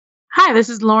Hi, this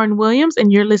is Lauren Williams,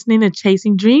 and you're listening to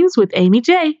Chasing Dreams with Amy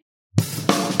J.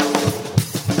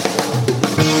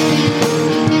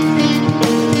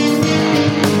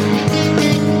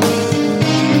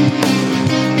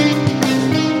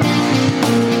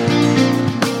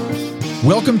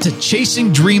 Welcome to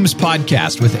Chasing Dreams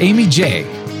podcast with Amy J.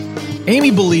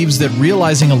 Amy believes that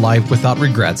realizing a life without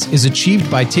regrets is achieved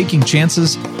by taking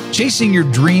chances, chasing your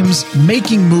dreams,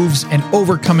 making moves, and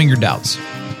overcoming your doubts.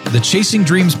 The Chasing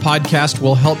Dreams podcast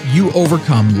will help you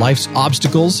overcome life's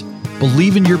obstacles,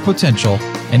 believe in your potential,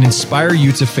 and inspire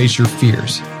you to face your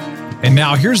fears. And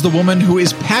now here's the woman who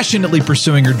is passionately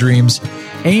pursuing her dreams,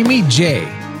 Amy J.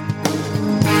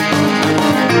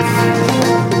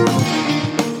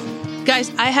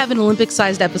 Guys, I have an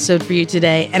Olympic-sized episode for you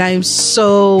today, and I am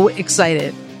so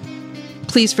excited.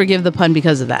 Please forgive the pun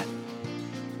because of that.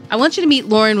 I want you to meet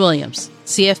Lauren Williams,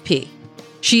 CFP.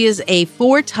 She is a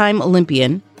 4-time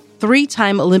Olympian,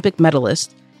 3-time Olympic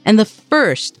medalist, and the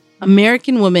first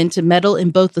American woman to medal in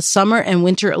both the Summer and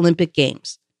Winter Olympic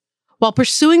Games. While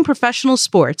pursuing professional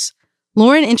sports,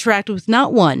 Lauren interacted with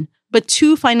not one, but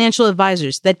 2 financial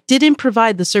advisors that didn't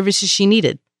provide the services she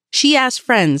needed. She asked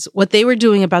friends what they were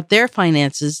doing about their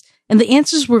finances, and the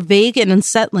answers were vague and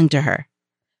unsettling to her.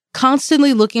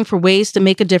 Constantly looking for ways to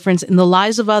make a difference in the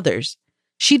lives of others,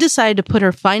 she decided to put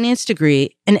her finance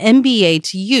degree and MBA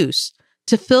to use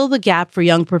to fill the gap for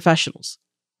young professionals.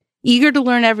 Eager to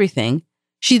learn everything,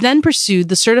 she then pursued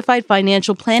the Certified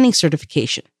Financial Planning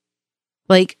certification.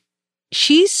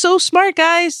 She's so smart,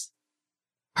 guys.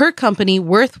 Her company,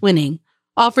 Worth Winning,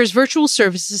 offers virtual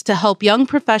services to help young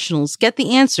professionals get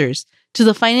the answers to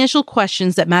the financial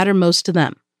questions that matter most to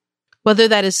them. Whether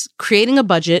that is creating a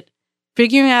budget,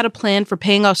 figuring out a plan for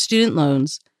paying off student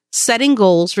loans, setting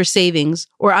goals for savings,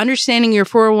 or understanding your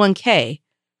 401k,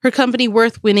 her company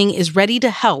Worth Winning is ready to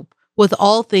help with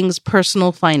all things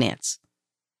personal finance.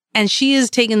 And she has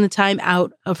taken the time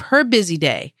out of her busy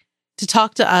day to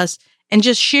talk to us and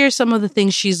just share some of the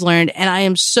things she's learned. And I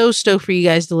am so stoked for you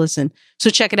guys to listen. So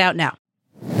check it out now.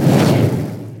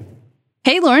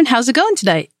 Hey, Lauren, how's it going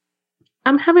tonight?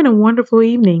 I'm having a wonderful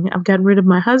evening. I've gotten rid of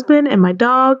my husband and my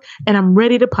dog, and I'm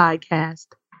ready to podcast.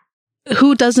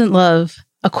 Who doesn't love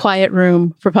a quiet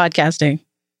room for podcasting?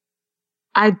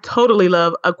 I totally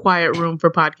love a quiet room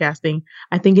for podcasting.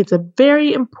 I think it's a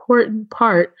very important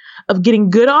part of getting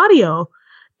good audio.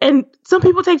 And some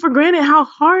people take for granted how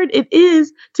hard it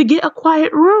is to get a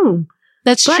quiet room.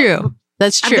 That's true.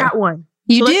 That's true. I got one.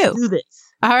 You do. Let's do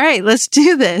this. All right, let's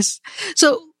do this.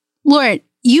 So, Lauren,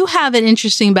 you have an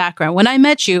interesting background. When I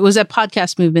met you, it was at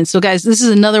Podcast Movement. So, guys, this is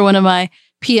another one of my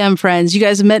PM friends. You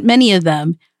guys have met many of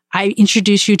them. I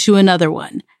introduced you to another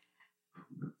one.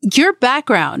 Your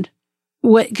background,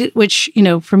 which,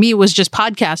 for me was just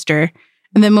podcaster.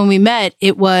 And then when we met,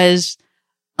 it was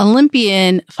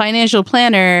Olympian, financial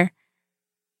planner,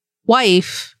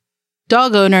 wife,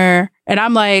 dog owner. And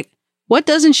I'm like, what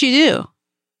doesn't she do?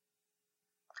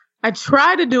 I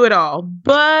try to do it all,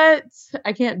 but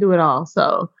I can't do it all.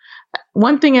 So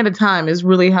one thing at a time is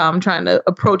really how I'm trying to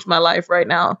approach my life right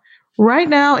now. Right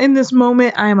now, in this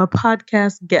moment, I am a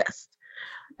podcast guest.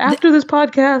 After this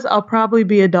podcast, I'll probably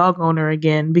be a dog owner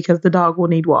again because the dog will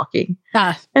need walking.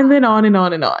 And then on and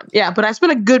on and on. Yeah, but I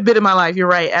spent a good bit of my life, you're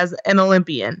right, as an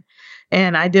Olympian.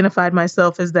 And I identified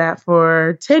myself as that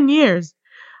for 10 years.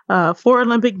 4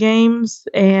 Olympic Games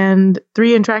and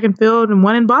 3 in track and field and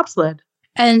 1 in bobsled.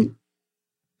 And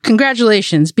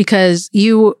congratulations, because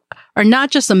you are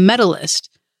not just a medalist,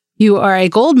 you are a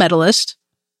gold medalist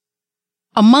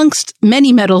amongst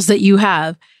many medals that you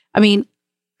have. I mean,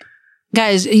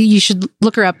 guys, you should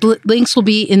look her up. Links will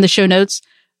be in the show notes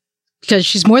because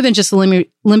she's more than just an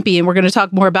Olympian. We're going to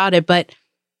talk more about it. But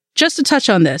just to touch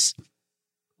on this,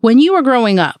 when you were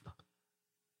growing up,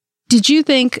 did you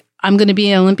think I'm going to be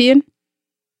an Olympian?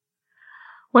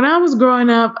 When I was growing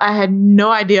up, I had no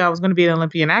idea I was going to be an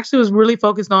Olympian. I actually was really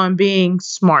focused on being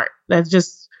smart. That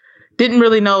just didn't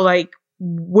really know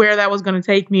where that was going to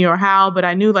take me or how, but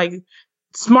I knew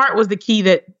smart was the key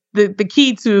the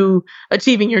key to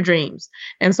achieving your dreams.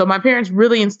 And so my parents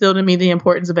really instilled in me the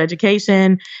importance of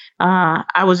education.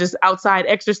 I was just outside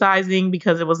exercising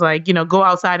because it was go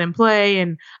outside and play.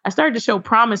 And I started to show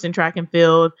promise in track and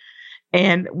field.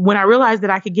 And when I realized that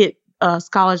I could get a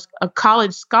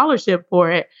college scholarship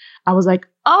for it, I was like,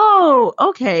 oh,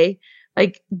 okay.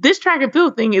 This track and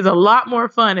field thing is a lot more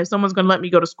fun if someone's going to let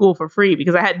me go to school for free,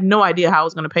 because I had no idea how I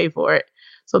was going to pay for it.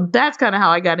 So that's kind of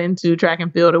how I got into track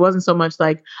and field. It wasn't so much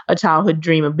like a childhood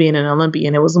dream of being an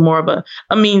Olympian. It was more of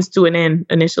a means to an end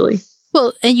initially.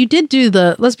 Well, and you did do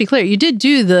let's be clear, you did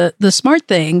do the smart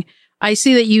thing. I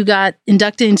see that you got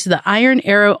inducted into the Iron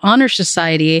Arrow Honor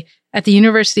Society at the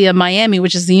University of Miami,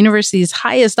 which is the university's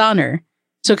highest honor.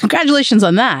 So congratulations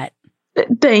on that.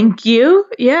 Thank you.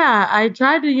 Yeah, I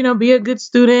tried to, be a good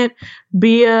student,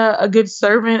 be a good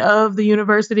servant of the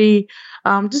university.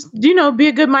 Be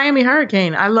a good Miami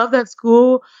Hurricane. I love that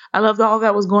school. I loved all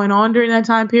that was going on during that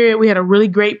time period. We had a really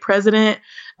great president,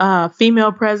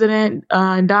 female president,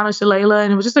 and Donna Shalala,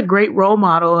 and it was just a great role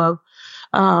model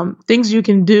of things you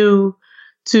can do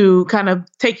to kind of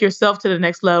take yourself to the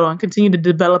next level and continue to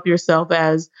develop yourself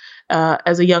as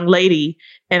a young lady.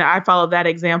 And I followed that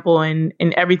example in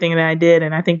everything that I did.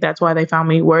 And I think that's why they found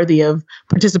me worthy of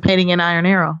participating in Iron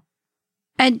Arrow.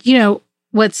 And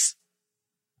because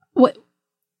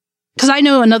I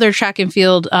know another track and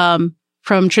field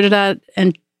from Trinidad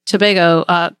and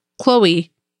Tobago,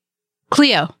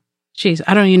 Cleo. Jeez,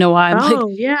 I don't even know why.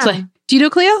 Yeah. Do you know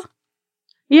Cleo?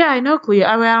 Yeah, I know Cleo.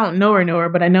 I mean, I don't know her,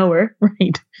 but I know her,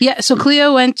 right? Yeah, so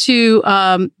Cleo went to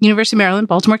University of Maryland,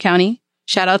 Baltimore County.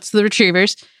 Shout out to the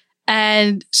Retrievers.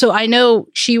 And so I know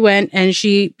she went and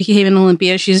she became an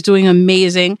Olympian. She's doing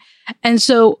amazing. And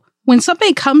so when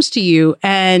somebody comes to you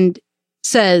and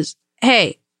says,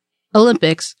 hey,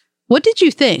 Olympics, what did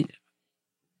you think?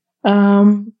 I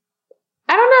don't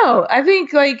know. I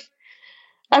think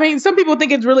some people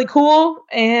think it's really cool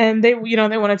and they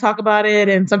want to talk about it.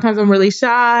 And sometimes I'm really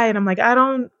shy and I'm like, I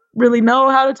don't really know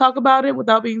how to talk about it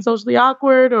without being socially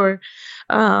awkward. Or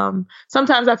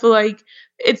sometimes I feel like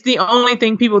it's the only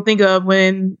thing people think of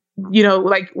when,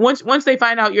 once they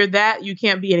find out you're that, you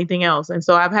can't be anything else. And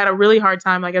so I've had a really hard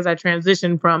time, as I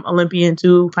transitioned from Olympian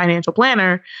to financial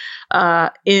planner,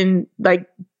 in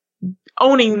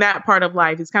owning that part of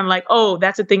life. It's kind of like, oh,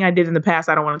 that's a thing I did in the past.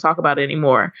 I don't want to talk about it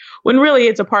anymore. When really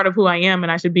it's a part of who I am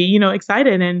and I should be,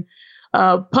 excited and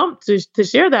pumped to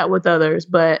share that with others.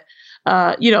 But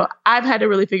I've had to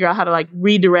really figure out how to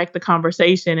redirect the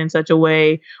conversation in such a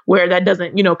way where that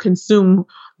doesn't, consume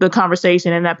the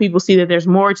conversation and that people see that there's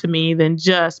more to me than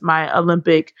just my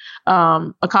Olympic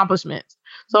accomplishments.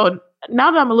 So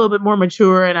now that I'm a little bit more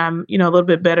mature and I'm, a little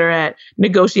bit better at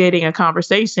negotiating a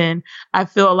conversation, I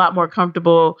feel a lot more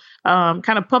comfortable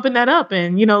kind of pumping that up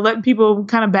and, letting people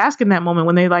kind of bask in that moment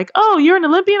when they're like, oh, you're an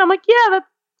Olympian? I'm like, yeah,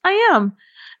 I am.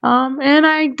 And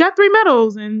I got 3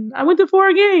 medals and I went to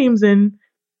 4 games and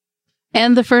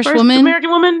the first woman, American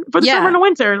woman for the summer and the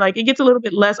winter. It gets a little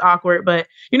bit less awkward, but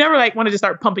you never want to just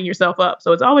start pumping yourself up.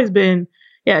 So it's always been,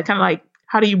 kind of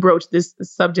how do you broach this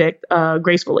subject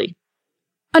gracefully?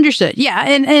 Understood. Yeah.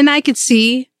 And I could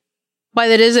see why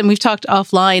that is. And we've talked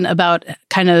offline about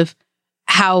kind of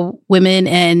how women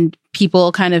and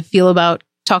people kind of feel about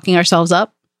talking ourselves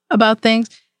up about things.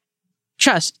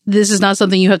 Trust, this is not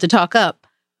something you have to talk up.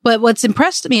 But what's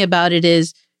impressed me about it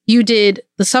is you did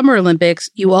the Summer Olympics.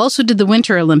 You also did the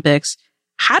Winter Olympics.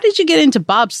 How did you get into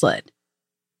bobsled?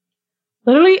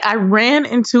 Literally, I ran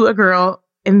into a girl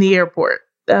in the airport.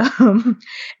 And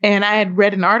I had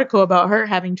read an article about her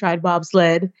having tried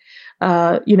bobsled,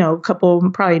 a couple,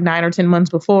 probably 9 or 10 months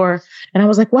before. And I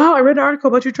was like, wow, I read an article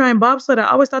about you trying bobsled. I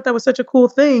always thought that was such a cool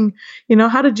thing.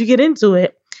 How did you get into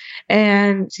it?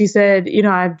 And she said,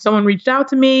 someone reached out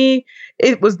to me.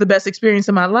 It was the best experience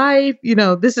of my life.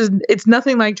 It's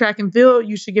nothing like track and field.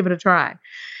 You should give it a try.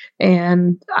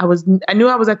 And I knew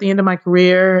I was at the end of my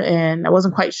career and I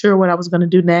wasn't quite sure what I was going to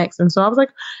do next. And so I was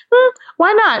like,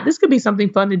 why not? This could be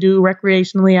something fun to do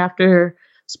recreationally after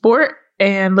sport.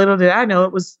 And little did I know,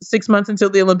 it was 6 months until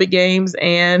the Olympic Games.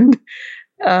 And,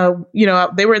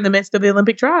 they were in the midst of the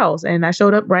Olympic trials and I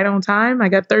showed up right on time. I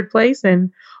got 3rd place.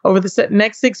 And over the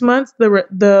next 6 months,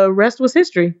 the rest was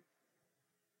history.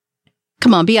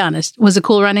 Come on, be honest. Was it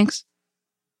Cool Runnings?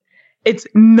 It's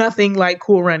nothing like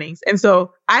Cool Runnings. And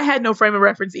so I had no frame of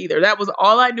reference either. That was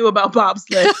all I knew about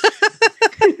bobsled.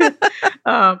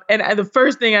 And the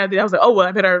first thing I did, I was like, oh, well,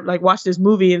 I better watch this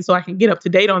movie. And so I can get up to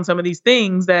date on some of these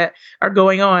things that are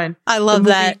going on. I love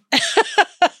that.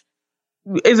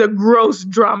 Is a gross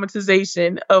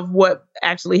dramatization of what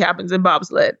actually happens in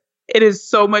bobsled. It is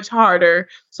so much harder,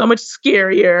 so much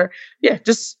scarier. Yeah,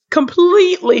 just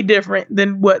completely different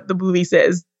than what the movie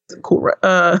says cool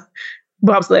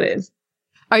bobsled is.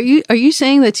 Are you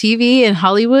saying that TV and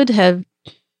Hollywood have,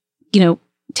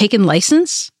 taken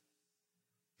license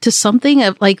to something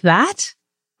like that?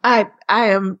 I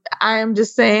am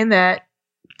just saying that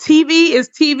TV is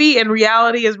TV and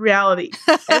reality is reality.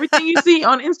 Everything you see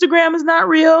on Instagram is not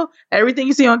real. Everything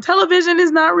you see on television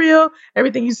is not real.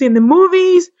 Everything you see in the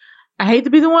movies. I hate to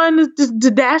be the one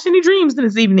to dash any dreams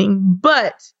this evening,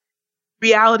 but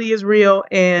reality is real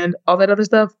and all that other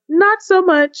stuff, not so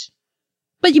much.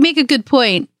 But you make a good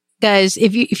point, guys.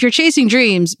 If you're chasing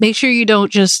dreams, make sure you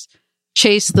don't just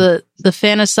chase the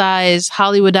fantasized,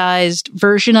 Hollywoodized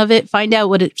version of it. Find out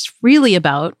what it's really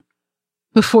about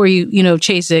before you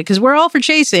chase it. Because we're all for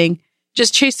chasing.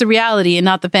 Just chase the reality and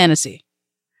not the fantasy.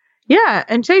 Yeah,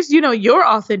 and chase, your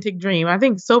authentic dream. I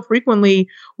think so frequently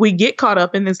we get caught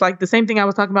up in this, like the same thing I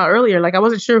was talking about earlier. Like I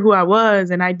wasn't sure who I was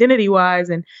and identity-wise,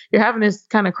 and you're having this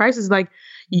kind of crisis. Like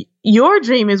your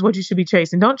dream is what you should be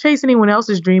chasing. Don't chase anyone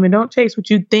else's dream, and don't chase what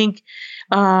you think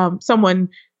someone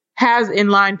has in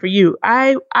line for you.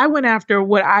 I went after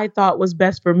what I thought was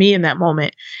best for me in that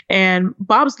moment. And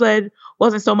bobsled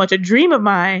wasn't so much a dream of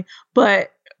mine,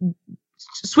 but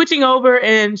switching over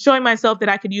and showing myself that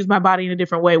I could use my body in a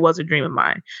different way was a dream of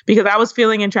mine, because I was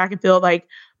feeling in track and field like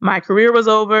my career was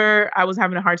over. I was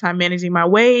having a hard time managing my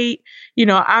weight.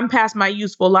 I'm past my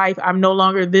useful life. I'm no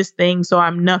longer this thing, so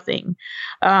I'm nothing.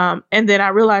 And then I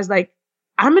realized, like,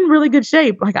 I'm in really good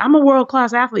shape. Like, I'm a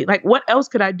world-class athlete. Like, what else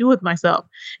could I do with myself?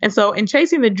 And so in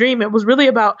chasing the dream, it was really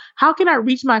about how can I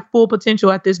reach my full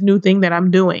potential at this new thing that I'm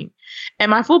doing?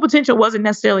 And my full potential wasn't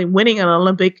necessarily winning an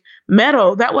Olympic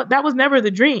medal. That was never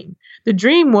the dream. The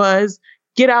dream was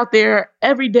get out there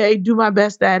every day, do my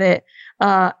best at it,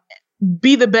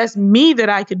 be the best me that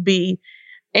I could be,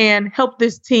 and help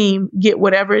this team get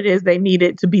whatever it is they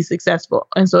needed to be successful.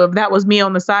 And so if that was me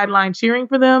on the sideline cheering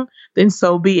for them, then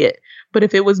so be it. But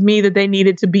if it was me that they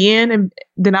needed to be in, and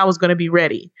then I was going to be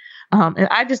ready. And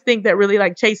I just think that really,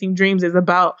 like, chasing dreams is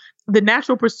about the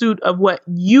natural pursuit of what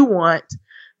you want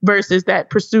versus that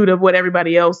pursuit of what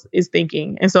everybody else is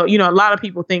thinking. And so, a lot of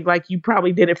people think like you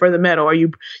probably did it for the medal, or you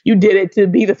did it to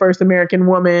be the first American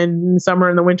woman in summer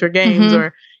and the winter games,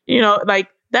 or, like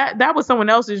that was someone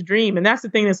else's dream. And that's the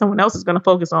thing that someone else is going to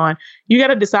focus on. You got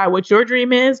to decide what your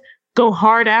dream is, go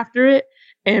hard after it,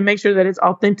 and make sure that it's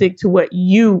authentic to what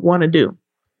you want to do.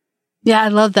 Yeah, I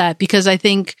love that, because I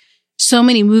think so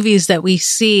many movies that we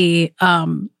see,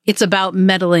 it's about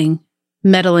meddling,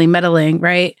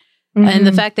 right? Mm-hmm. And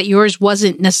the fact that yours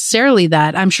wasn't necessarily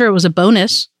that, I'm sure it was a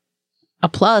bonus, a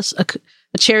plus, a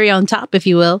cherry on top, if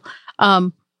you will.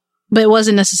 But it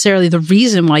wasn't necessarily the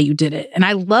reason why you did it. And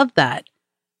I love that.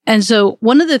 And so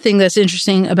one of the things that's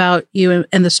interesting about you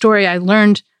and the story I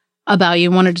learned about you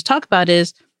and wanted to talk about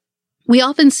is we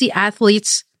often see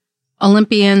athletes,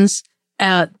 Olympians,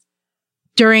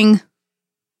 during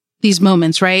these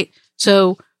moments, right?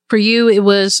 So for you, it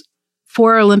was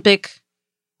 4 Olympic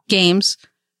Games,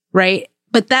 right?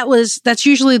 But that's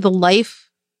usually the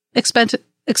life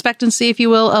expectancy, if you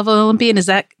will, of an Olympian. Is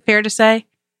that fair to say?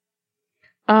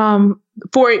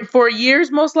 For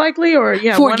years, most likely, or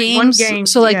 4 games. One game,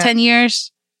 so 10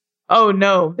 years. Oh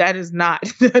no, that is not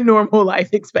the normal life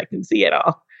expectancy at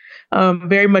all.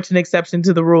 Very much an exception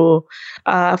to the rule.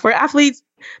 For athletes,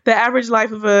 the average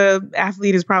life of an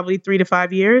athlete is probably 3 to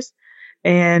 5 years.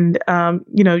 And,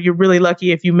 you're really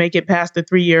lucky if you make it past the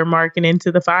 3-year mark and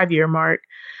into the 5-year mark.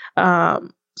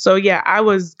 So yeah, I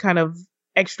was kind of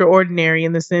extraordinary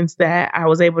in the sense that I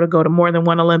was able to go to more than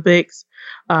 1 Olympics,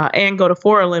 and go to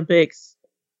 4 Olympics,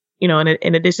 in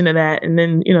addition to that. And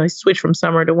then, switch from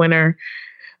summer to winter.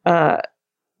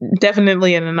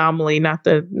 Definitely an anomaly, not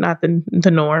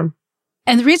the norm.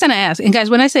 And the reason I ask, and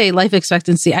guys, when I say life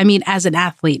expectancy, I mean as an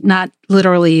athlete, not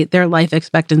literally their life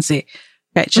expectancy.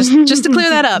 Okay, just to clear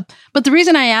that up. But the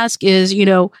reason I ask is,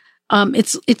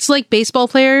 it's like baseball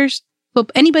players,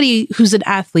 but anybody who's an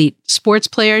athlete, sports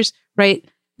players, right?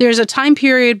 There's a time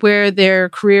period where their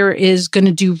career is going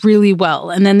to do really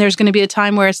well. And then there's going to be a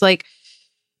time where it's like,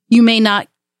 you may not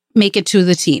make it to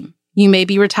the team. You may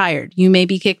be retired. You may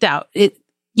be kicked out.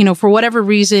 For whatever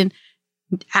reason,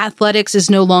 athletics is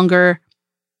no longer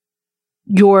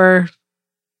your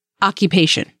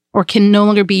occupation, or can no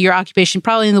longer be your occupation,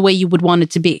 probably in the way you would want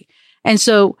it to be. And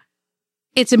so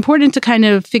it's important to kind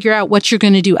of figure out what you're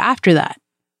going to do after that.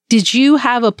 Did you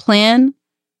have a plan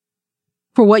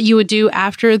for what you would do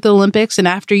after the Olympics and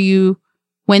after you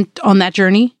went on that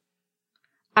journey?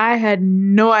 I had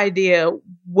no idea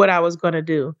what I was going to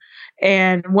do.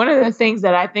 And one of the things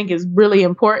that I think is really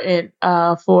important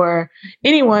for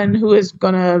anyone who is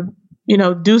going to,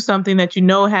 do something that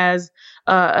has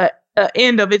a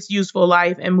end of its useful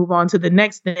life and move on to the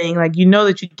next thing, like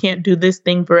that you can't do this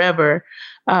thing forever,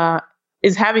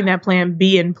 is having that plan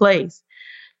B in place,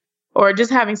 or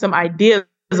just having some ideas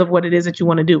of what it is that you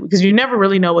want to do, because you never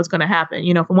really know what's going to happen.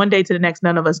 From one day to the next,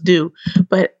 none of us do.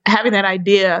 But having that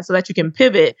idea so that you can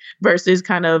pivot versus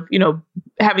kind of,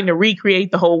 having to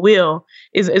recreate the whole wheel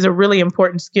is a really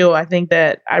important skill, I think,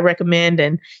 that I recommend.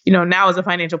 And, now as a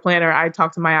financial planner, I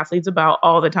talk to my athletes about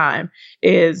all the time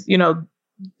is,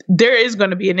 there is going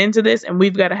to be an end to this, and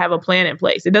we've got to have a plan in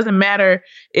place. It doesn't matter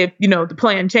if, the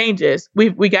plan changes.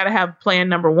 We got to have plan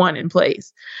number one in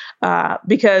place,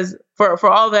 because for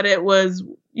all that it was,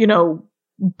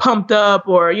 pumped up,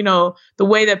 or, the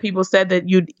way that people said that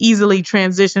you'd easily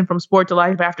transition from sport to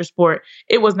life after sport,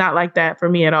 it was not like that for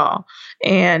me at all.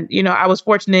 And, I was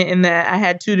fortunate in that I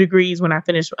had 2 degrees when I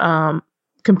finished,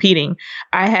 competing.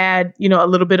 I had, a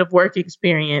little bit of work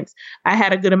experience. I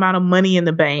had a good amount of money in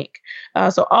the bank.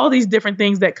 So all these different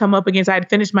things that come up against, I had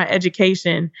finished my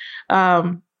education.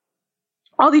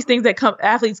 All these things that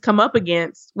athletes come up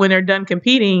against when they're done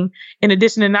competing, in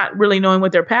addition to not really knowing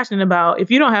what they're passionate about.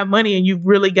 If you don't have money and you've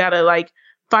really got to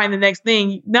find the next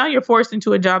thing, now you're forced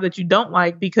into a job that you don't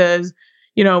like because,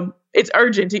 it's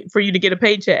urgent for you to get a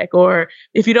paycheck. Or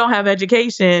if you don't have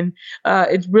education,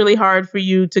 it's really hard for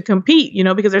you to compete,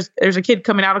 because there's a kid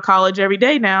coming out of college every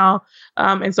day now.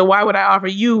 And so why would I offer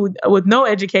you with no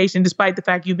education, despite the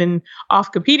fact you've been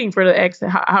off competing for the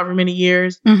however many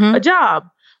years, a job?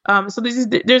 So there's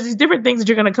these different things that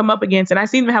you're going to come up against. And I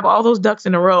seem to have all those ducks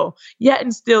in a row, yet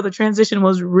and still the transition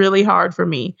was really hard for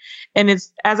me. And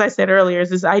it's, as I said earlier,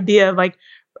 it's this idea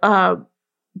of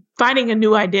finding a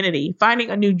new identity, finding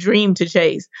a new dream to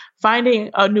chase,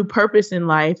 finding a new purpose in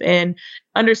life, and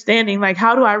understanding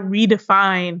how do I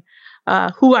redefine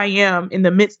who I am in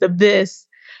the midst of this,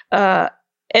 and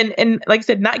like I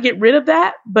said, not get rid of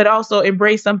that, but also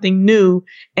embrace something new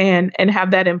and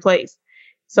have that in place.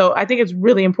 So I think it's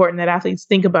really important that athletes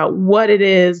think about what it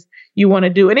is you want to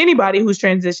do. And anybody who's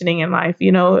transitioning in life,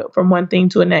 from one thing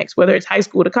to the next, whether it's high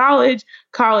school to college,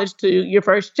 college to your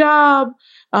first job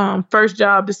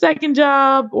to second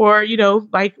job, or,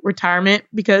 retirement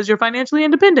because you're financially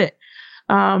independent.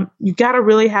 You got to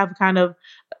really have kind of,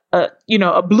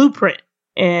 a blueprint,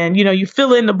 and, you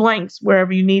fill in the blanks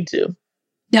wherever you need to.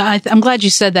 Yeah, I'm glad you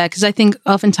said that, because I think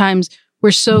oftentimes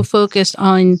we're so focused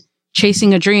on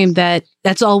chasing a dream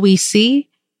that's all we see.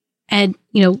 And,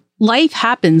 life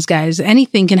happens, guys.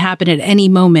 Anything can happen at any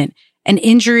moment. An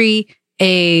injury,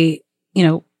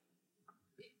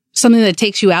 something that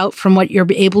takes you out from what you're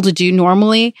able to do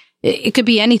normally. It could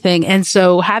be anything. And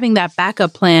so having that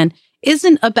backup plan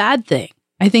isn't a bad thing.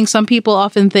 I think some people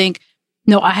often think,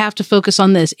 no, I have to focus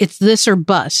on this. It's this or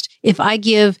bust. If I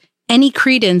give any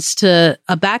credence to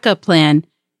a backup plan,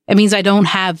 it means I don't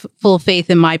have full faith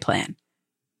in my plan.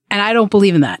 And I don't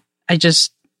believe in that. I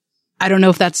don't know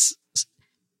if that's,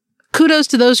 kudos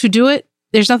to those who do it.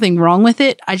 There's nothing wrong with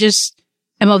it. I just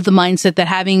am of the mindset that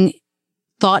having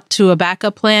thought to a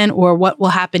backup plan or what will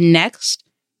happen next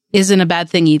isn't a bad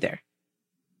thing either.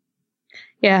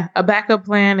 Yeah, a backup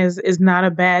plan is not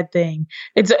a bad thing.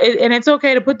 And it's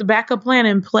okay to put the backup plan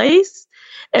in place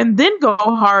and then go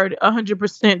hard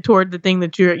 100% toward the thing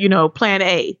that you're, plan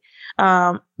A.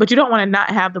 But you don't want to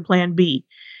not have the plan B.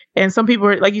 And some people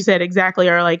are, like you said, exactly,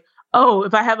 are like, oh,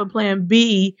 if I have a plan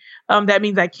B, that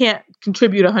means I can't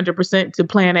contribute 100% to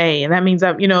plan A. And that means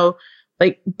I'm,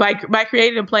 by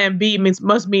creating a plan B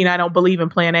must mean I don't believe in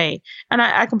plan A. And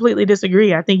I completely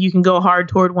disagree. I think you can go hard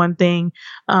toward one thing,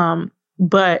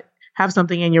 but have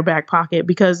something in your back pocket,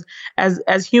 because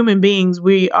as human beings,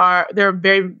 we're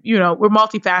very, we're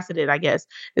multifaceted, I guess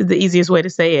is the easiest way to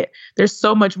say it. There's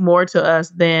so much more to us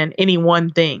than any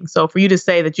one thing. So for you to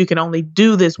say that you can only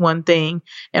do this one thing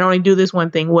and only do this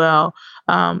one thing well,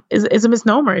 is a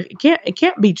misnomer. It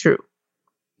can't be true.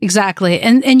 Exactly.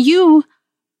 And you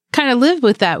kind of live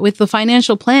with that, with the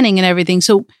financial planning and everything.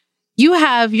 So you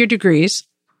have your degrees.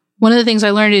 One of the things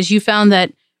I learned is you found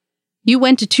that you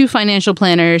went to 2 financial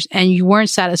planners and you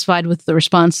weren't satisfied with the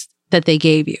response that they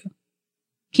gave you.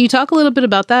 Can you talk a little bit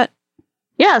about that?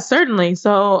 Yeah, certainly.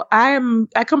 So I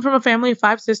come from a family of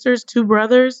 5 sisters, 2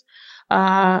 brothers.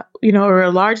 We're a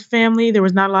large family. There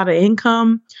was not a lot of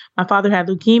income. My father had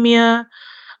leukemia.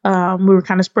 We were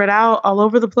kind of spread out all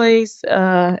over the place.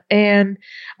 And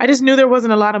I just knew there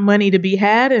wasn't a lot of money to be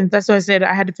had. And that's why I said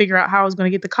I had to figure out how I was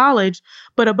going to get to college.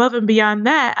 But above and beyond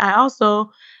that, I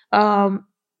also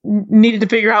needed to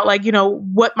figure out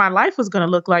what my life was going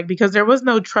to look like, because there was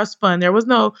no trust fund. There was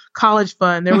no college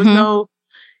fund. There was no,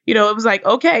 it was like,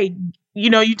 okay,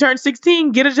 you turn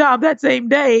 16, get a job that same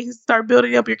day, start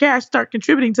building up your cash, start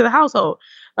contributing to the household.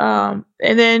 And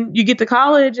then you get to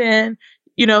college and,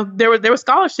 there was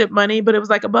scholarship money, but it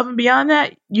was like above and beyond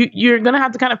that, you're going to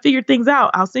have to kind of figure things out.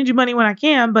 I'll send you money when I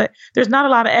can, but there's not a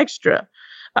lot of extra.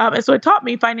 And so it taught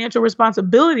me financial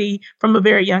responsibility from a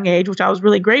very young age, which I was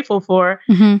really grateful for.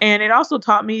 Mm-hmm. And it also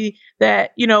taught me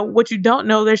that, what you don't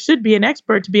know, there should be an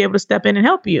expert to be able to step in and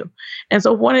help you. And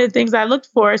so one of the things I looked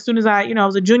for as soon as I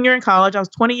was a junior in college, I was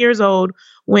 20 years old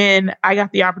when I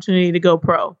got the opportunity to go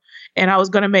pro. And I was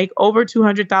going to make over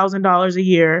 $200,000 a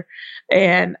year.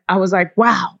 And I was like,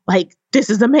 wow, like, this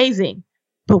is amazing.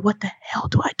 But what the hell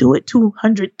do I do with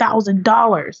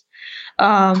 $200,000?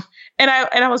 And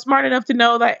I was smart enough to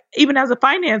know that even as a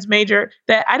finance major,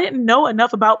 that I didn't know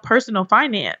enough about personal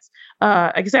finance.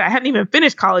 Like I said, I hadn't even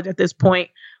finished college at this point,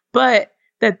 but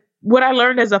that what I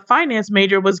learned as a finance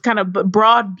major was kind of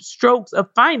broad strokes of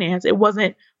finance. It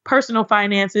wasn't personal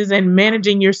finances and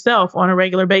managing yourself on a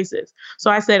regular basis. So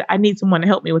I said, I need someone to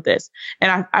help me with this.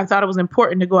 And I thought it was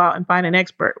important to go out and find an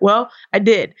expert. Well, I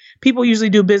did. People usually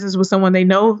do business with someone they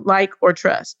know, like, or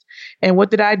trust. And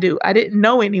what did I do? I didn't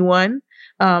know anyone.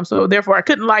 So therefore I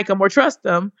couldn't like them or trust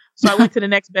them. So I went to the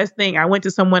next best thing. I went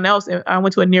to someone else, and I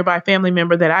went to a nearby family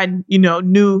member that I,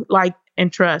 knew, liked,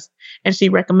 and trust. And she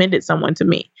recommended someone to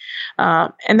me.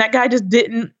 And that guy just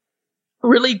didn't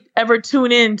really ever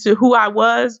tune in to who I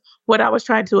was, what I was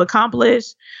trying to accomplish.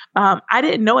 I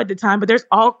didn't know at the time, but there's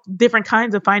all different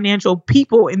kinds of financial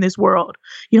people in this world.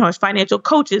 There's financial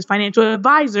coaches, financial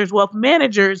advisors, wealth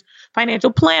managers,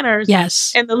 financial planners.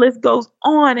 Yes. And the list goes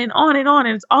on and on and on.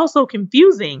 And it's also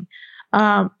confusing.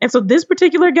 And so this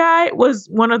particular guy was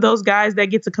one of those guys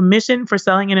that gets a commission for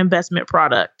selling an investment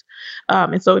product.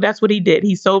 And so that's what he did.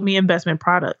 He sold me investment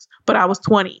products, but I was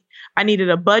 20. I needed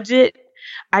a budget.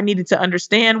 I needed to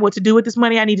understand what to do with this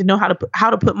money. I need to know how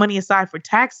to put money aside for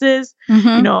taxes.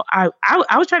 Mm-hmm.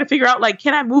 I was trying to figure out, like,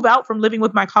 can I move out from living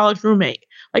with my college roommate?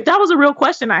 Like, that was a real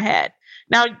question I had.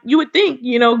 Now, you would think,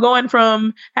 going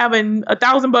from having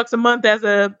 $1,000 a month as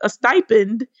a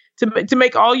stipend to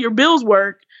make all your bills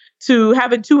work to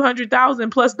having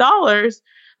 $200,000 plus dollars,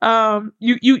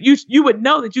 you would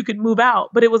know that you could move out.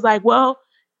 But it was like, well,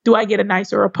 do I get a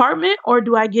nicer apartment or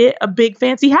do I get a big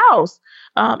fancy house?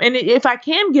 And if I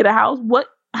can get a house,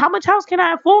 how much house can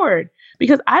I afford?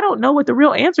 Because I don't know what the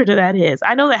real answer to that is.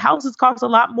 I know that houses cost a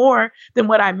lot more than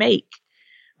what I make.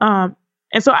 And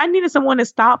so I needed someone to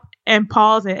stop and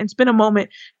pause and spend a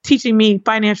moment teaching me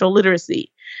financial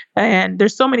literacy. And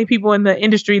there's so many people in the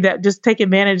industry that just take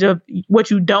advantage of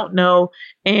what you don't know.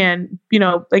 And,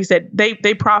 like I said,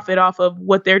 they profit off of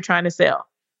what they're trying to sell.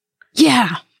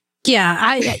 Yeah.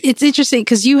 Yeah. It's interesting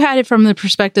because you had it from the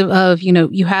perspective of,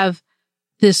 you have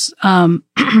this,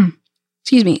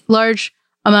 large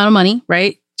amount of money,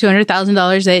 right?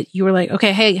 $200,000 that you were like,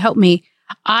 okay, hey, help me.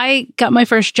 I got my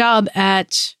first job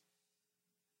at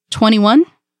 21,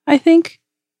 I think.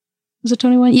 Was it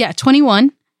 21? Yeah,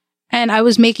 21. And I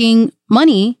was making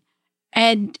money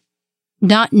and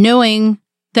not knowing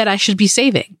that I should be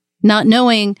saving, not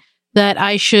knowing that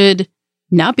I should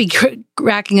not be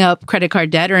racking up credit card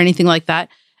debt or anything like that.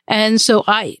 And so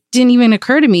I didn't even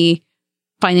occur to me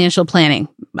financial planning.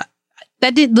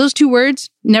 Those two words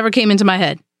never came into my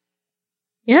head.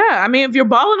 Yeah. I mean, if you're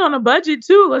balling on a budget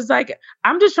too, it's like,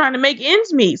 I'm just trying to make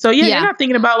ends meet. So yeah, you're not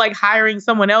thinking about like hiring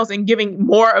someone else and giving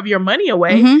more of your money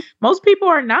away. Mm-hmm. Most people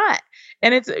are not.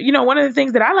 And it's, one of the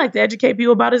things that I like to educate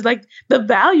people about is like the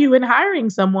value in hiring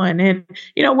someone and,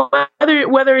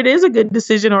 whether it is a good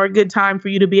decision or a good time for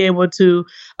you to be able to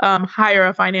hire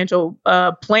a financial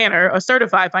planner, a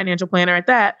certified financial planner at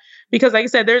that. Because like I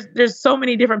said, there's so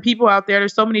many different people out there.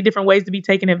 There's so many different ways to be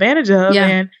taken advantage of. Yeah.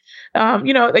 And,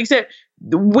 like I said,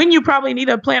 when you probably need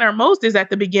a planner most is at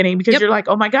the beginning because you're like,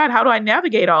 oh my God, how do I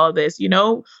navigate all of this?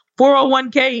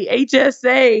 401k,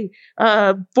 HSA,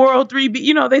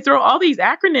 403b, they throw all these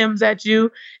acronyms at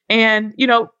you. And,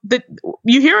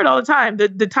 you hear it all the time.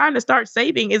 The time to start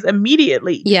saving is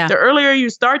immediately. Yeah. The earlier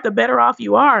you start, the better off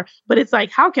you are. But it's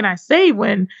like, how can I save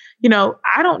when,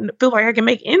 I don't feel like I can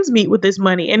make ends meet with this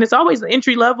money? And it's always the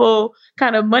entry level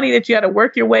kind of money that you got to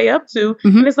work your way up to.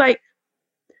 Mm-hmm. And it's like,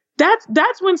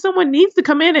 that's when someone needs to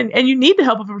come in and you need the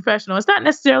help of a professional. It's not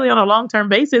necessarily on a long-term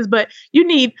basis, but you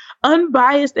need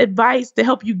unbiased advice to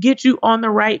help you get you on the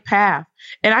right path.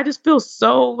 And I just feel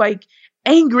so like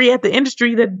angry at the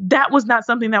industry that was not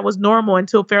something that was normal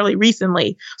until fairly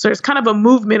recently. So there's kind of a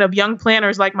movement of young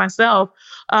planners like myself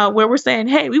where we're saying,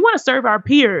 hey, we want to serve our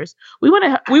peers. We want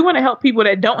to help people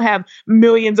that don't have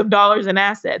millions of dollars in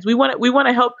assets. We want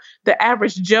to help the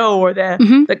average Joe or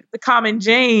the common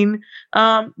Jane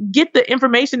get the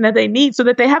information that they need so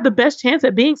that they have the best chance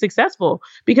at being successful.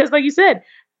 Because like you said,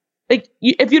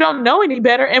 if you don't know any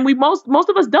better, and most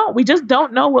of us don't, we just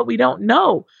don't know what we don't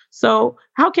know. So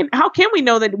how can we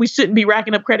know that we shouldn't be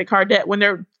racking up credit card debt when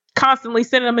there are constantly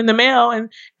sending them in the mail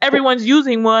and everyone's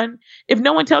using one. If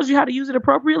no one tells you how to use it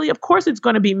appropriately, of course it's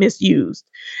going to be misused.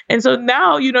 And so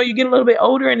now, you get a little bit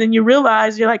older and then you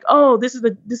realize you're like, oh, this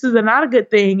is not a good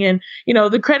thing. And,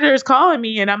 the creditor is calling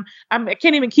me and I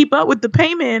can't even keep up with the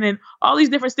payment, and all these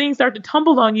different things start to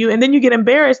tumble on you. And then you get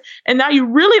embarrassed. And now you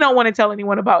really don't want to tell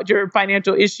anyone about your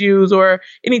financial issues or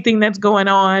anything that's going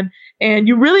on. And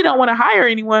you really don't want to hire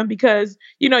anyone because,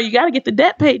 you got to get the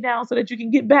debt paid down so that you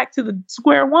can get back to the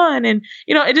square one. And,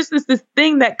 it just is this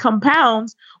thing that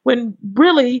compounds when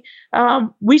really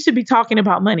we should be talking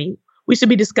about money. We should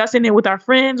be discussing it with our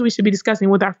friends. We should be discussing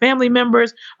it with our family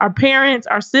members, our parents,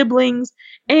 our siblings,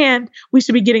 and we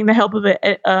should be getting the help of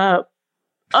an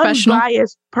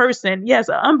unbiased person. Yes,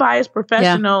 an unbiased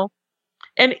professional.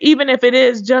 Yeah. And even if it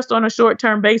is just on a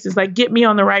short-term basis, like get me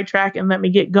on the right track and let me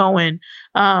get going.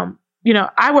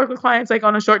 I work with clients like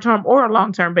on a short-term or a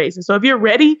long-term basis. So if you're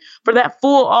ready for that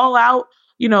full all-out,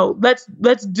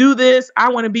 let's do this. I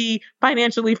want to be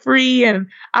financially free and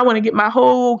I want to get my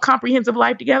whole comprehensive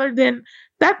life together, then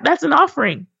that's an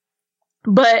offering.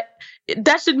 But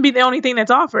that shouldn't be the only thing that's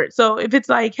offered. So if it's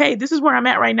like, hey, this is where I'm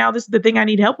at right now, this is the thing I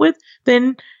need help with,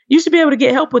 then you should be able to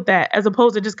get help with that, as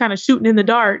opposed to just kind of shooting in the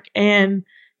dark and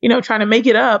trying to make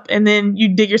it up, and then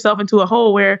you dig yourself into a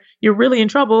hole where you're really in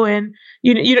trouble and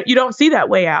you don't see that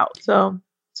way out. So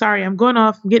sorry, I'm going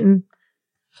off getting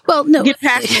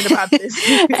passionate about this.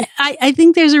 I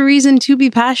think there's a reason to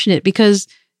be passionate because,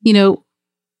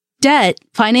 debt,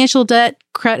 financial debt,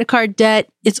 credit card debt,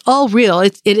 it's all real.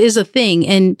 It is a thing.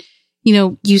 And,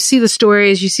 you see the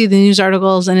stories, you see the news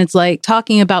articles, and it's like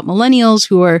talking about millennials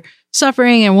who are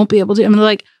suffering and won't be able to,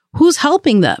 like, who's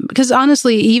helping them? Because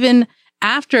honestly, even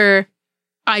after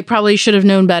I probably should have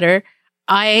known better,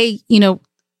 I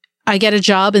get a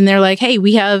job and they're like, hey,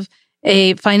 we have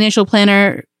a financial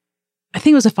planner. I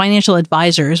think it was a financial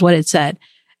advisor is what it said,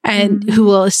 and who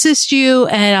will assist you.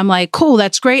 And I'm like, cool,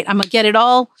 that's great. I'm going to get it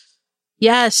all.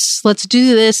 Yes, let's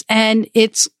do this. And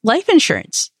it's life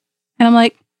insurance. And I'm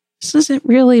like, this isn't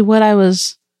really what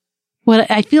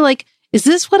I feel like, is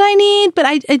this what I need? But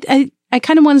I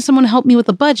kind of wanted someone to help me with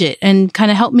a budget and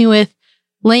kind of help me with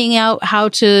laying out how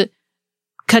to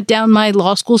cut down my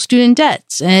law school student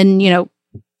debts and,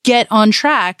 get on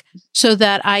track so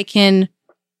that I can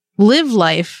live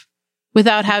life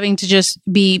without having to just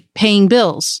be paying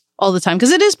bills all the time.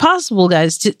 Because it is possible,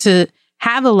 guys, to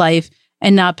have a life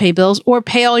and not pay bills, or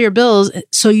pay all your bills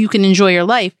so you can enjoy your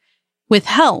life with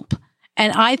help.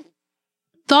 And I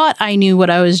thought I knew what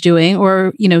I was doing,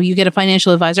 or, you get a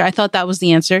financial advisor. I thought that was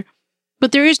the answer.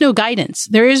 But there is no guidance.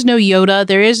 There is no Yoda.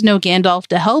 There is no Gandalf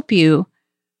to help you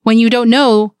when you don't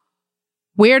know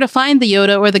where to find the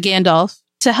Yoda or the Gandalf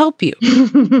to help you.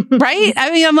 Right?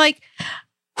 I mean, I'm like,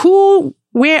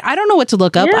 where? I don't know what to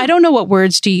look up. Yeah. I don't know what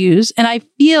words to use. And I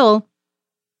feel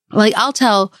like I'll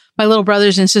tell my little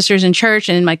brothers and sisters in church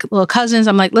and my little cousins,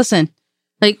 I'm like, listen,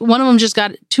 like two of them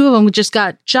just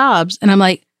got jobs. And I'm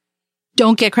like,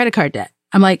 don't get credit card debt.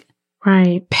 I'm like,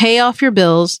 right. Pay off your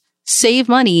bills, save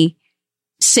money.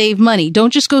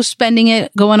 Don't just go spending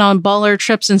it, going on baller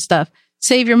trips and stuff.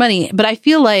 Save your money. But I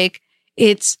feel like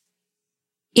it's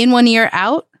in 1 year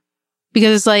out,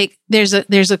 because it's like, there's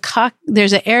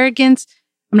an arrogance.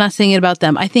 I'm not saying it about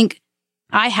them. I think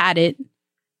I had it.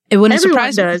 It wouldn't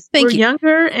surprise me. We're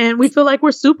younger and we feel like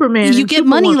we're Superman. You get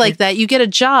money like that. You get a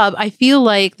job. I feel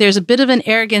like there's a bit of an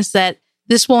arrogance that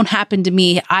this won't happen to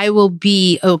me. I will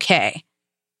be okay.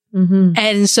 Mm-hmm.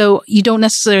 And so you don't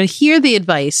necessarily hear the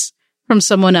advice from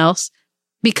someone else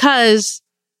because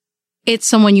it's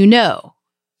someone you know.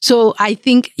 So I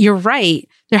think you're right.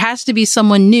 There has to be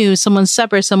someone new, someone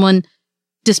separate, someone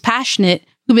dispassionate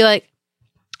who'll be like,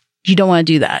 you don't want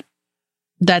to do that.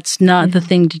 That's not the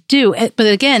thing to do. But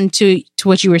again, to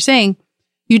what you were saying,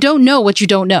 you don't know what you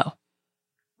don't know.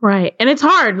 Right. And it's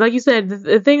hard. Like you said,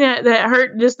 the thing that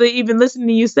hurt just to even listen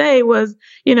to you say was,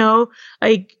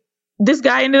 like this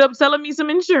guy ended up selling me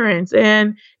some insurance.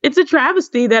 And it's a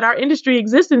travesty that our industry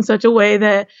exists in such a way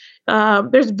that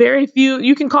there's very few,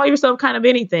 you can call yourself kind of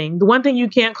anything. The one thing you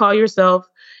can't call yourself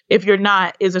if you're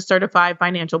not is a certified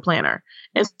financial planner.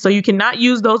 And so you cannot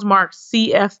use those marks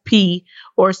CFP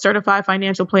or certified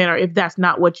financial planner if that's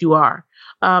not what you are.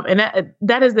 And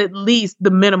that is at least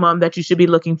the minimum that you should be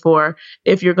looking for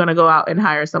if you're going to go out and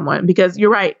hire someone, because you're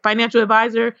right. Financial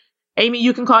advisor, Amy,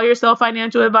 you can call yourself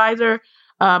financial advisor.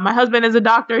 My husband is a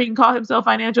doctor. He can call himself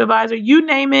financial advisor. You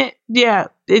name it. Yeah.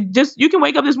 You can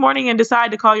wake up this morning and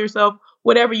decide to call yourself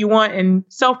whatever you want and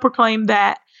self-proclaim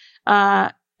that,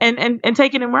 and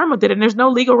take it and run with it. And there's no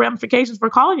legal ramifications for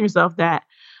calling yourself that.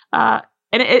 And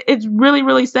it's really,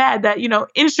 really sad that,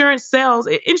 insurance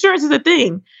is a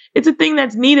thing. it's a thing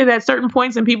that's needed at certain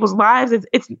points in people's lives. It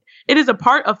is a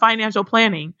part of financial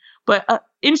planning, but an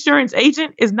insurance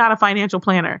agent is not a financial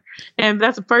planner. And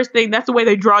that's the first thing. That's the way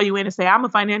they draw you in and say, I'm a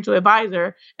financial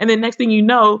advisor. And then next thing you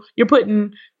know, you're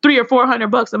putting $300 or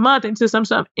 $400 a month into some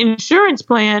insurance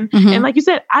plan. And like you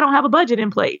said, I don't have a budget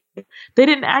in place. They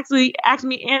didn't actually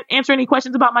answer any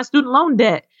questions about my student loan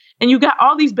debt. And you got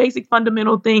all these basic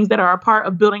fundamental things that are a part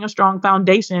of building a strong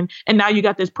foundation. And now you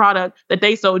got this product that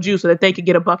they sold you so that they could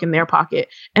get a buck in their pocket.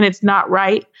 And it's not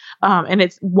right. And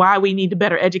it's why we need to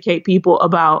better educate people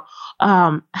about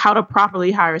how to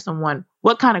properly hire someone,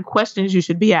 what kind of questions you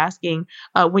should be asking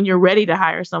when you're ready to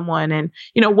hire someone, and,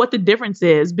 what the difference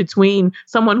is between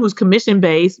someone who's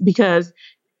commission-based, because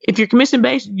if you're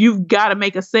commission-based, you've got to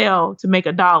make a sale to make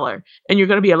 $1. And you're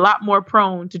going to be a lot more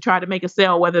prone to try to make a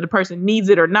sale, whether the person needs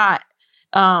it or not,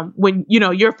 when,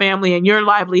 your family and your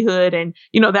livelihood and,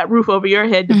 that roof over your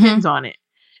head depends on it.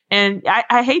 And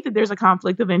I hate that there's a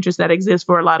conflict of interest that exists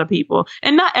for a lot of people.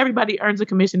 And not everybody earns a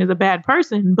commission is a bad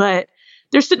person, but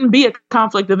there shouldn't be a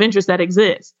conflict of interest that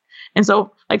exists. And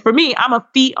so, like, for me, I'm a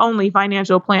fee-only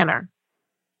financial planner.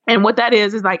 And what that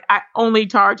is like, I only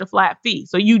charge a flat fee.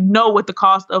 So what the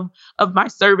cost of my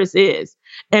service is.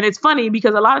 And it's funny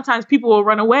because a lot of times people will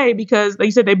run away because, like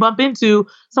you said, they bump into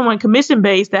someone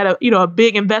commission-based at a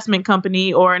big investment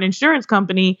company or an insurance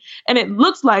company. And it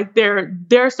looks like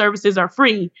their services are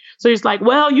free. So it's like,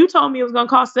 well, you told me it was going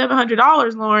to cost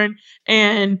 $700, Lauren.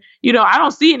 And, I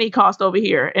don't see any cost over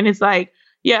here. And it's like,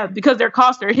 yeah, because their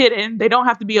costs are hidden. They don't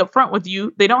have to be upfront with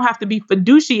you. They don't have to be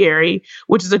fiduciary,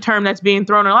 which is a term that's being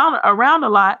thrown around a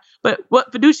lot. But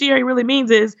what fiduciary really means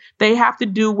is they have to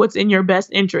do what's in your best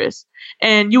interest.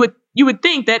 And you would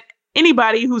think that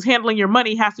anybody who's handling your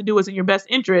money has to do what's in your best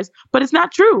interest, but it's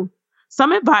not true.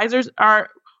 Some advisors are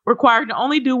required to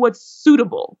only do what's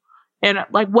suitable. And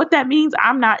like what that means,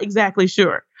 I'm not exactly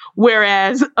sure.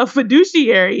 Whereas a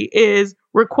fiduciary is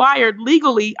required,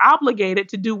 legally obligated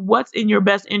to do what's in your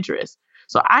best interest.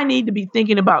 So I need to be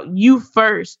thinking about you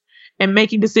first and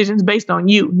making decisions based on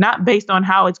you, not based on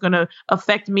how it's going to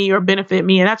affect me or benefit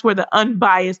me. And that's where the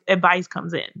unbiased advice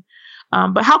comes in.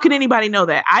 But how can anybody know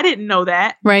that? I didn't know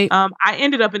that. Right. I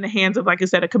ended up in the hands of, like I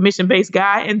said, a commission-based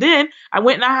guy. And then I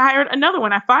went and I hired another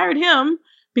one. I fired him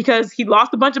because he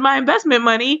lost a bunch of my investment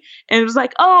money. And it was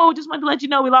like, oh, just wanted to let you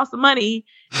know we lost the money.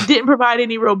 Didn't provide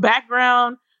any real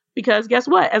background. Because guess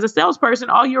what? As a salesperson,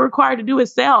 all you're required to do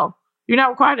is sell. You're not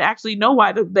required to actually know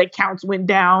why the accounts went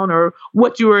down or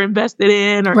what you were invested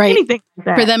in or anything like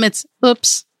that. For them, it's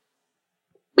oops.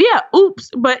 Yeah, oops.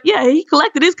 But yeah, he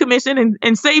collected his commission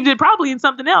and saved it probably in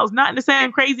something else, not in the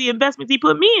same crazy investments he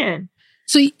put me in.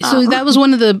 So that was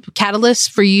one of the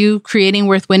catalysts for you creating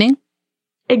Worth Winning?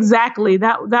 Exactly.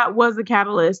 That was the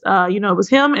catalyst. It was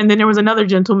him. And then there was another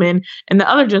gentleman, and the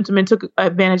other gentleman took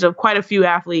advantage of quite a few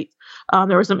athletes.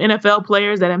 There were some NFL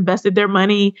players that invested their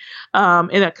money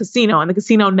in a casino, and the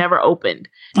casino never opened.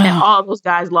 And all those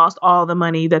guys lost all the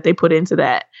money that they put into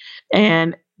that.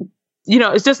 And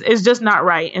it's just not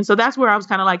right. And so that's where I was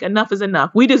kind of like, enough is enough.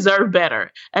 We deserve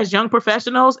better as young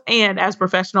professionals and as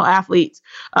professional athletes.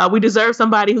 We deserve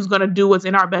somebody who's going to do what's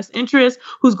in our best interest,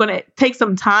 who's going to take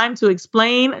some time to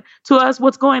explain to us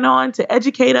what's going on, to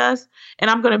educate us. And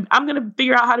I'm going to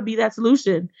figure out how to be that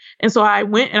solution. And so I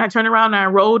went and I turned around and I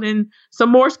enrolled in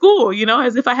some more school,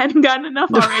 as if I hadn't gotten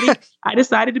enough already. I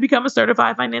decided to become a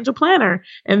certified financial planner.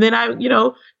 And then I,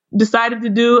 decided to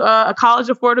do a college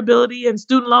affordability and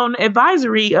student loan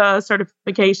advisory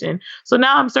certification. So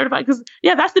now I'm certified because,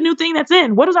 that's the new thing that's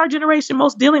in. What is our generation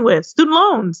most dealing with? Student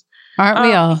loans. Aren't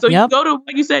we all? So you go to,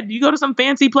 like you said, you go to some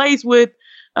fancy place with,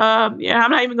 I'm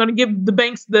not even going to give the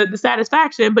banks the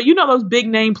satisfaction, but those big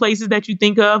name places that you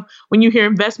think of when you hear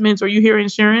investments or you hear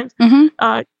insurance.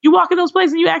 You walk in those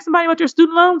places and you ask somebody about your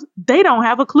student loans, they don't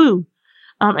have a clue.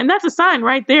 And that's a sign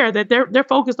right there that they're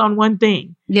focused on one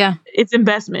thing. Yeah. It's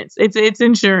investments. It's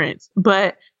insurance.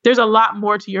 But there's a lot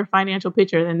more to your financial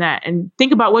picture than that. And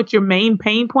think about what your main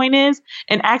pain point is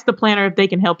and ask the planner if they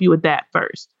can help you with that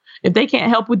first. If they can't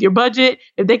help with your budget,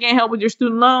 if they can't help with your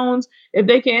student loans, if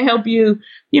they can't help you,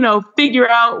 figure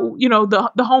out,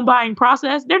 the home buying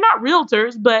process, they're not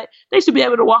realtors, but they should be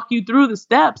able to walk you through the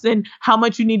steps and how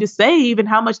much you need to save and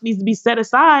how much needs to be set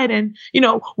aside and,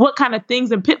 what kind of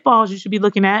things and pitfalls you should be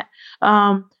looking at.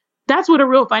 That's what a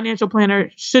real financial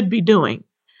planner should be doing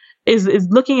is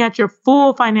looking at your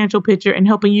full financial picture and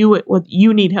helping you with what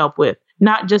you need help with,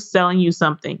 not just selling you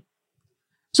something.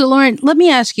 So Lauren, let me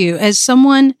ask you, as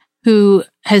someone who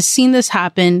has seen this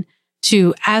happen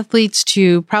to athletes,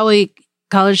 to probably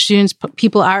college students,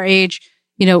 people our age,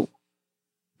 the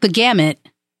gamut,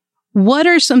 what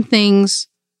are some things,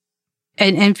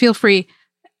 and feel free,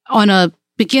 on a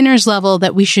beginner's level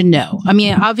that we should know? I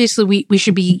mean, obviously we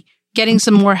should be getting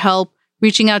some more help,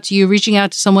 reaching out to you, reaching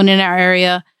out to someone in our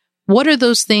area. What are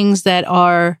those things that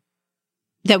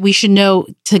we should know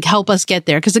to help us get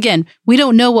there? Because again, we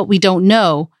don't know what we don't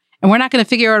know, and we're not going to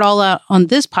figure it all out on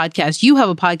this podcast. You have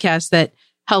a podcast that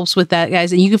helps with that,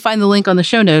 guys, and you can find the link on the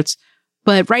show notes.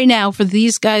 But right now, for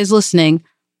these guys listening,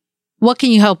 what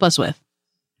can you help us with?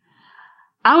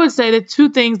 I would say the two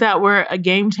things that were a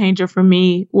game changer for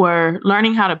me were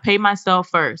learning how to pay myself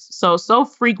first. So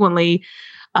frequently,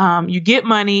 you get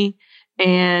money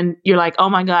and you're like, oh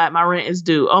my God, my rent is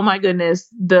due. Oh my goodness,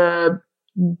 the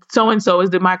so-and-so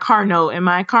is my car note and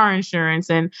my car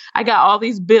insurance. And I got all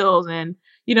these bills, and,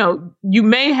 you know, you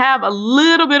may have a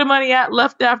little bit of money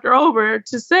left after over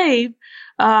to save.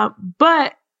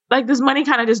 But like this money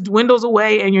kind of just dwindles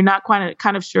away and you're not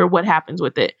kind of sure what happens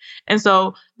with it. And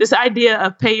so this idea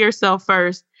of pay yourself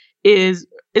first it's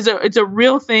a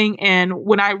real thing. And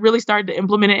when I really started to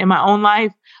implement it in my own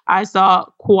life, I saw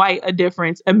quite a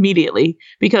difference immediately,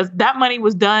 because that money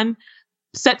was done,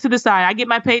 set to the side. I get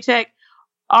my paycheck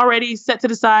already set to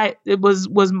the side. It was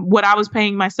what I was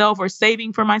paying myself or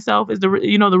saving for myself is the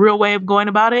real way of going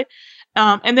about it.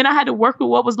 And then I had to work with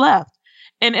what was left.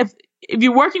 And if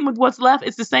you're working with what's left,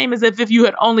 it's the same as if you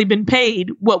had only been paid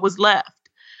what was left.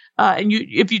 And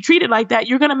if you treat it like that,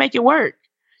 you're going to make it work.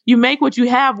 You make what you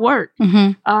have work.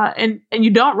 Mm-hmm. And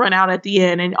you don't run out at the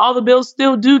end, and all the bills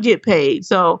still do get paid.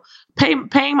 So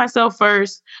paying myself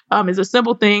first is a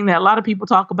simple thing that a lot of people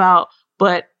talk about,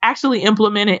 but actually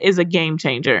implement it is a game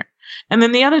changer. And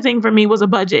then the other thing for me was a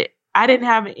budget. I didn't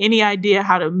have any idea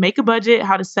how to make a budget,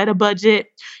 how to set a budget,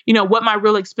 what my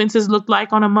real expenses looked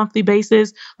like on a monthly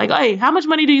basis. Like, hey, how much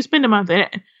money do you spend a month? And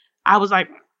I was like,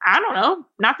 I don't know,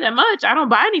 not that much. I don't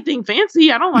buy anything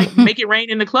fancy. I don't like make it rain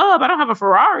in the club. I don't have a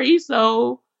Ferrari.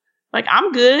 So like,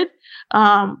 I'm good.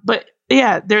 But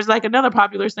yeah, there's like another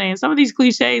popular saying, some of these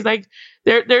cliches, like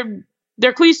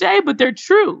they're cliche, but they're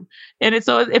true. And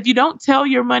so if you don't tell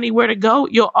your money where to go,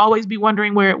 you'll always be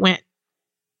wondering where it went.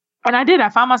 And I did. I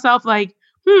found myself like,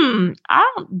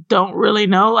 I don't really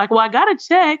know. Like, well, I got a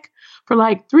check for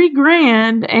like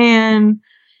 $3,000, and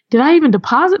did I even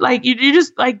deposit? Like, you're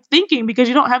just like thinking because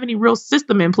you don't have any real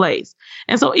system in place.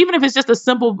 And so even if it's just a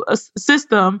simple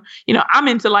system, I'm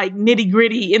into like nitty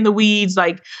gritty in the weeds,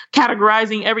 like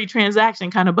categorizing every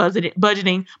transaction, kind of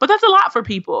budgeting, but that's a lot for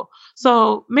people.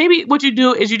 So maybe what you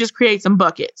do is you just create some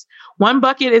buckets. One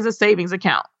bucket is a savings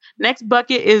account. Next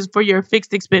bucket is for your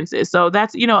fixed expenses. So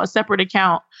that's, a separate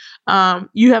account.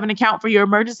 You have an account for your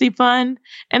emergency fund,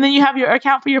 and then you have your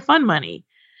account for your fun money.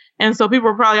 And so people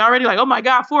are probably already like, oh my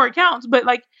God, 4 accounts. But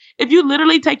like, if you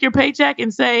literally take your paycheck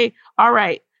and say, all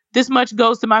right, this much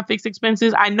goes to my fixed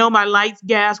expenses. I know my lights,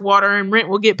 gas, water, and rent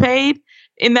will get paid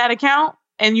in that account,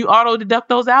 and you auto deduct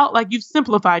those out, like you've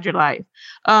simplified your life.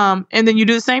 And then you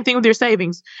do the same thing with your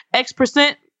savings.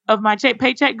 X% of my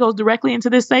paycheck goes directly into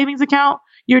this savings account.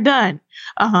 You're done.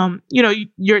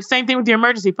 You're same thing with your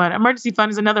emergency fund. Emergency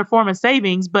fund is another form of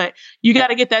savings, but you got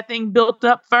to get that thing built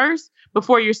up first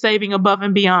before you're saving above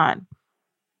and beyond.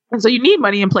 And so you need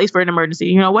money in place for an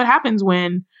emergency. What happens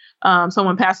when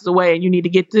someone passes away and you need to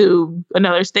get to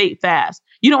another state fast?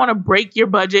 You don't want to break your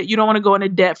budget. You don't want to go into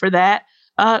debt for that.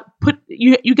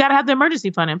 You got to have the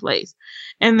emergency fund in place.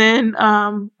 And then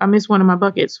I missed one of my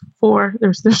buckets. 4.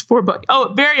 There's 4 buckets.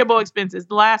 Oh, variable expenses,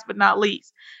 the last but not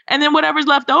least. And then whatever's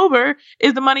left over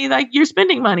is the money, like you're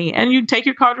spending money, and you take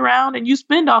your card around and you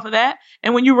spend off of that.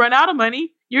 And when you run out of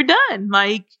money, you're done.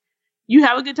 Like, you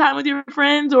have a good time with your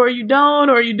friends, or you don't,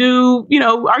 or you do,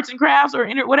 arts and crafts, or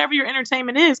whatever your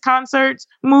entertainment is, concerts,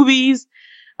 movies.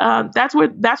 That's where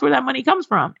that money comes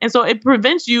from. And so it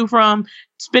prevents you from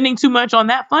spending too much on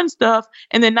that fun stuff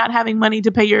and then not having money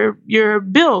to pay your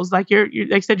bills, like your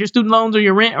like I said, your student loans, or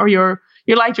your rent, or your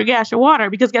light, your gas, your water,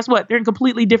 because guess what? They're in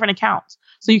completely different accounts.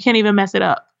 So you can't even mess it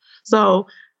up. So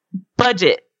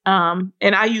budget. And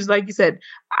I use, like you said,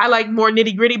 I like more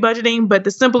nitty gritty budgeting, but the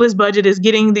simplest budget is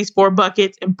getting these 4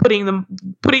 buckets and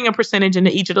putting a percentage into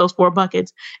each of those 4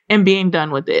 buckets and being done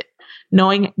with it,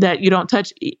 knowing that you don't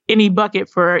touch any bucket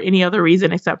for any other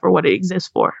reason except for what it exists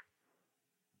for.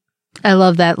 I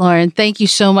love that, Lauren. Thank you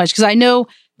so much. Because I know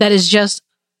that is just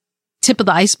tip of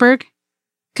the iceberg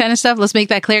kind of stuff. Let's make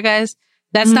that clear, guys.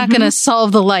 That's not going to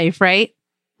solve the life, right?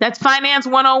 That's Finance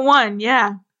 101.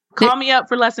 Yeah. Call me up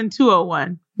for lesson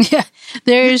 201. Yeah.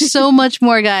 There's so much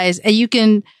more, guys. And you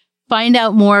can find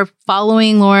out more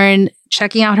following Lauren,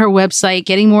 checking out her website,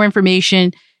 getting more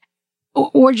information,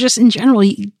 or just in general,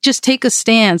 just take a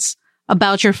stance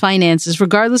about your finances.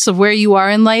 Regardless of where you are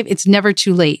in life, it's never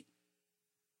too late.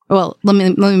 Well, let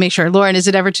me make sure. Lauren, is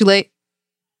it ever too late?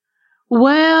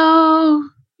 Well,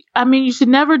 I mean, you should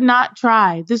never not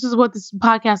try. This is what this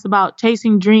podcast is about,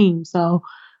 chasing dreams. So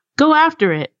go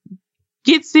after it.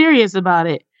 Get serious about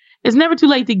it. It's never too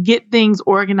late to get things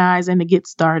organized and to get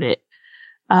started.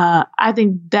 I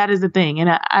think that is the thing. And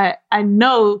I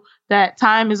know that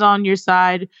time is on your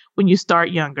side when you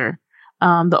start younger.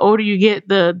 The older you get,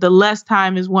 the less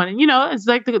time is one. And, you know, it's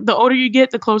like the older you get,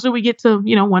 the closer we get to,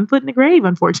 you know, one foot in the grave,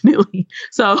 unfortunately.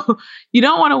 So you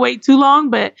don't want to wait too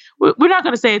long, but we're not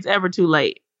going to say it's ever too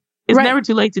late. It's never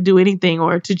too late to do anything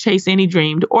or to chase any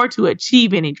dream or to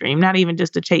achieve any dream, not even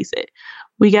just to chase it.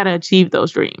 We got to achieve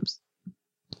those dreams.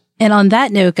 And on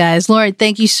that note, guys, Lauren,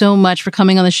 thank you so much for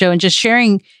coming on the show and just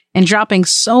sharing and dropping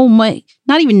so much,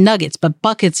 not even nuggets, but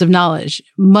buckets of knowledge.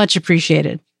 Much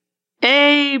appreciated.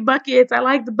 Hey, buckets. I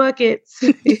like the buckets.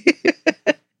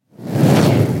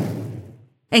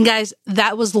 And guys,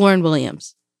 that was Lauren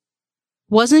Williams.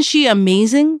 Wasn't she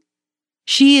amazing?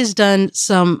 She has done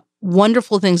some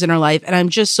wonderful things in her life, and I'm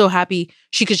just so happy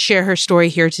she could share her story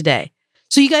here today.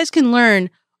 So you guys can learn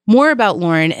more about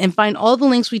Lauren and find all the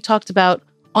links we talked about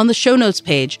on the show notes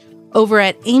page over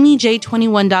at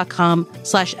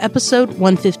amyj21.com/episode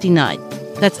 159.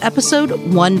 That's episode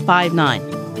 159.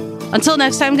 Until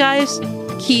next time, guys,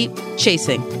 keep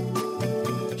chasing.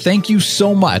 Thank you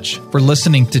so much for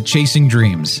listening to Chasing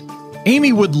Dreams.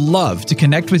 Amy would love to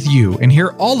connect with you and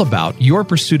hear all about your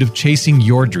pursuit of chasing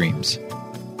your dreams.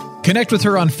 Connect with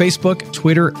her on Facebook,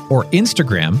 Twitter, or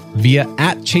Instagram via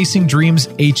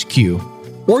 @ChasingDreamsHQ.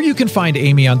 Or you can find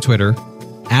Amy on Twitter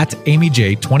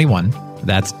 @AmyJ21.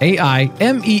 That's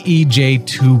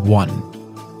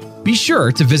AIMEEJ21. Be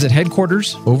sure to visit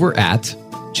headquarters over at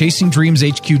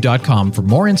ChasingDreamsHQ.com for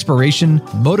more inspiration,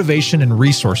 motivation, and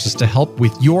resources to help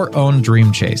with your own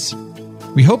dream chase.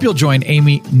 We hope you'll join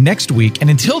Amy next week, and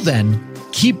until then,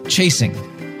 keep chasing.